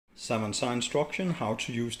Savansa instruction how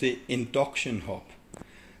to use the induction hob.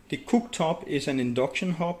 The cooktop is an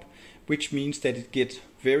induction hob, which means that it gets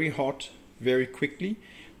very hot very quickly,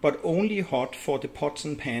 but only hot for the pots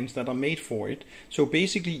and pans that are made for it. So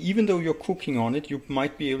basically, even though you're cooking on it, you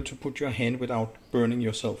might be able to put your hand without burning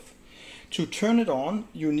yourself. To turn it on,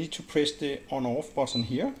 you need to press the on-off button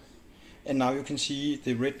here. And now you can see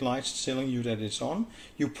the red lights telling you that it's on.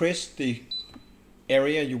 You press the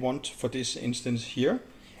area you want for this instance here.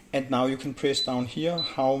 And now you can press down here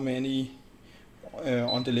how many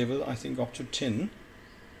on the level, I think up to 10,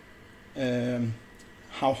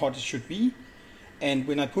 how hot it should be. And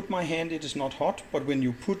when I put my hand, it is not hot, but when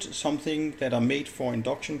you put something that are made for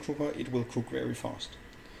induction cooker, it will cook very fast.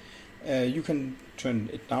 You can turn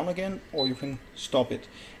it down again, or you can stop it.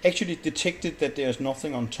 Actually, it detected that there's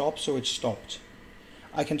nothing on top, so it stopped.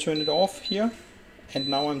 I can turn it off here, and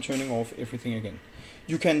now I'm turning off everything again.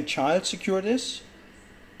 You can child secure this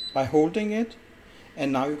by holding it,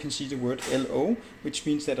 and now you can see the word LO, which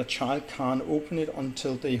means that a child can't open it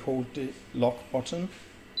until they hold the lock button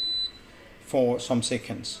for some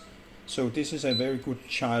seconds. So this is a very good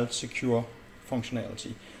child secure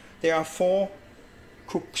functionality. There are 4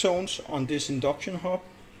 cook zones on this induction hob,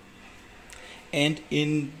 and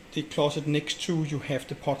in the closet next to you have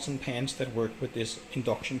the pots and pans that work with this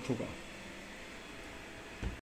induction cooker.